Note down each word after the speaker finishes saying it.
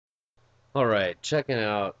Alright, checking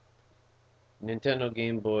out Nintendo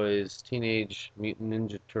Game Boy's Teenage Mutant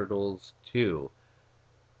Ninja Turtles 2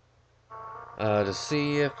 to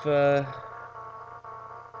see if they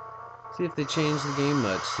changed the game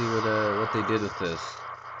much, see what they did with this.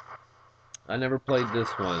 I never played this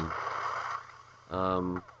one.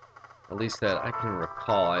 Um, at least that I can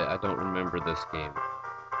recall. I don't remember this game.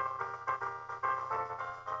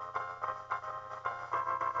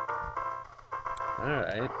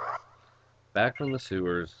 Alright, back from the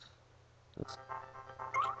sewers. Let's,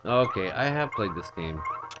 okay, I have played this game.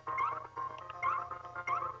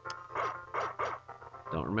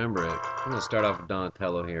 Don't remember it. I'm gonna start off with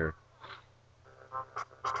Donatello here.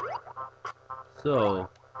 So,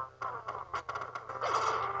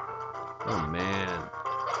 oh man.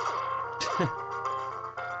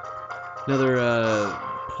 Another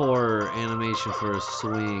poor animation for a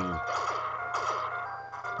swing.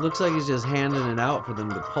 Looks like he's just handing it out for them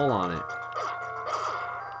to pull on it.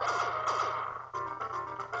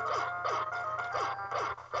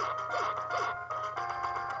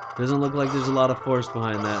 Doesn't look like there's a lot of force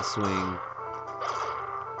behind that swing.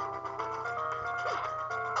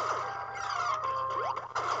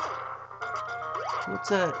 What's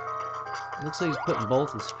that? Looks like he's putting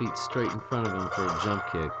both his feet straight in front of him for a jump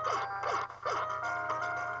kick.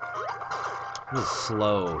 This is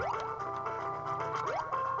slow.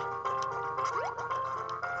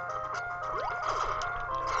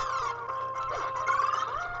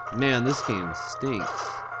 Man, this game stinks.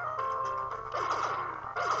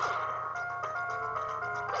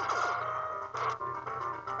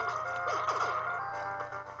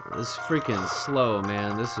 This is freaking slow,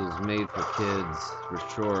 man. This was made for kids, for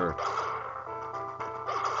sure.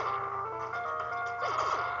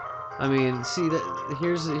 I mean, see that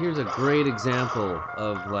here's a great example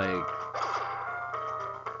of like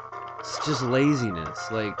it's just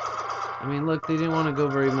laziness. Like, I mean, look, they didn't want to go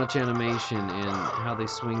very much animation in how they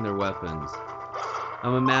swing their weapons.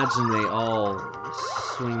 I'm imagining they all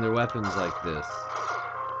swing their weapons like this.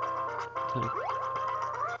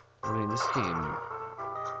 I mean, this game,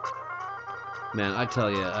 man, I tell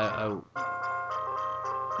you,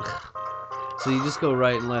 so you just go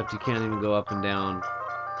right and left. You can't even go up and down.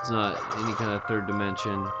 It's not any kind of third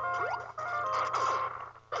dimension.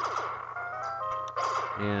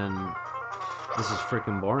 And this is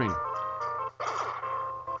freaking boring.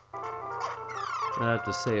 I have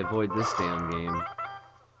to say, avoid this damn game.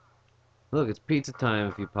 Look, it's pizza time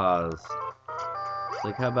if you pause.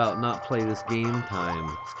 Like, how about not play this game time?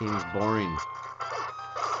 This game's boring.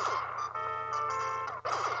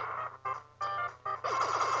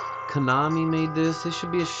 Konami made this. They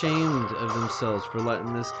should be ashamed of themselves for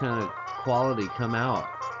letting this kind of quality come out.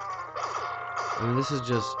 I mean, this is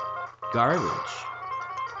just garbage.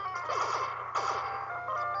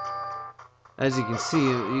 As you can see,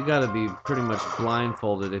 you gotta be pretty much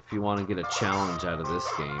blindfolded if you want to get a challenge out of this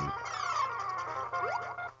game.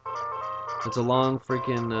 It's a long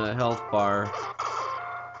freaking health bar,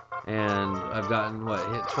 and I've gotten, what,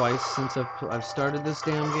 hit twice since I've started this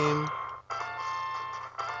damn game?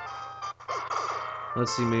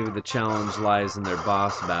 Let's see, maybe the challenge lies in their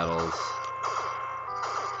boss battles.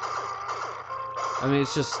 I mean,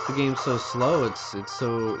 it's just, the game's so slow, it's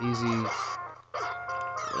so easy.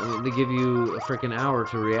 I mean, they give you a freaking hour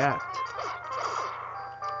to react.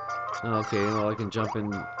 Okay, well, I can jump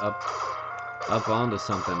in up onto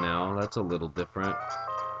something now. That's a little different.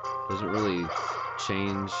 Doesn't really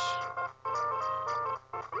change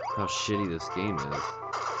how shitty this game is.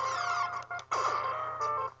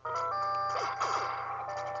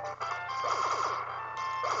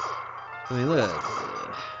 I mean, look at that.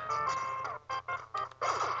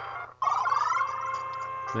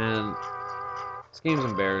 Man, this game's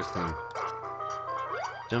embarrassing.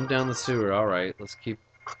 Jump down the sewer. Alright, let's keep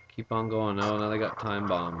on going. Oh, now they got time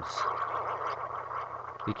bombs.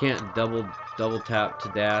 You can't double tap to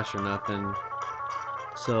dash or nothing.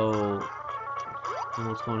 So,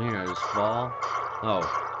 what's going here? I just fall? Oh,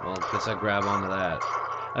 well, guess I grab onto that.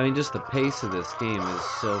 I mean, just the pace of this game is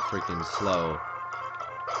so freaking slow.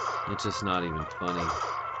 It's just not even funny.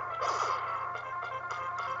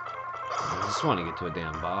 I just want to get to a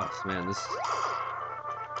damn boss. Man, this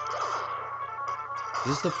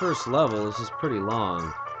is the first level. This is pretty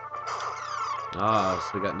long. Ah,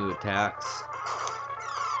 so they got new attacks.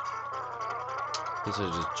 Guess I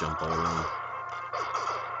just jump over them.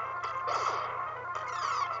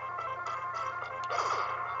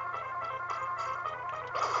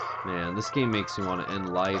 Man, this game makes me want to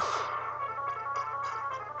end life.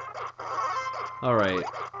 Alright,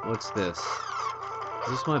 what's this? Is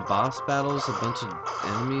this my boss battles? A bunch of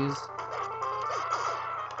enemies?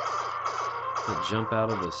 that jump out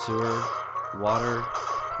of the sewer water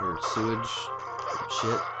or sewage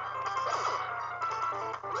shit.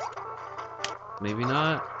 Maybe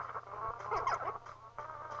not.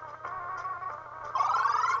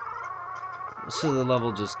 So the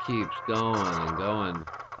level just keeps going and going.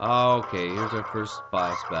 Oh, okay, here's our first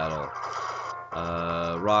boss battle.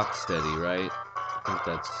 Rocksteady, right? I think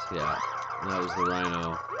that's, yeah. That was the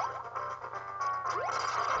rhino.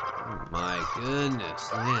 Oh my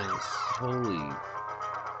goodness, Lance. Holy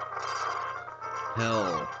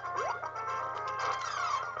hell.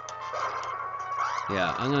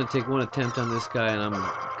 Yeah, I'm gonna take one attempt on this guy and I'm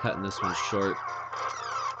cutting this one short.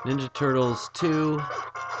 Ninja Turtles 2.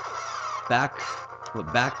 Back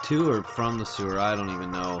to or from the sewer? I don't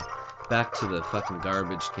even know. Back to the fucking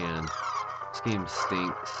garbage can. This game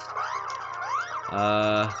stinks.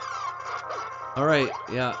 Alright,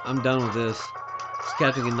 yeah, I'm done with this. It's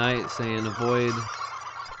Captain Goodnight saying avoid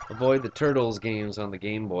the Turtles games on the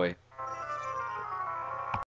Game Boy.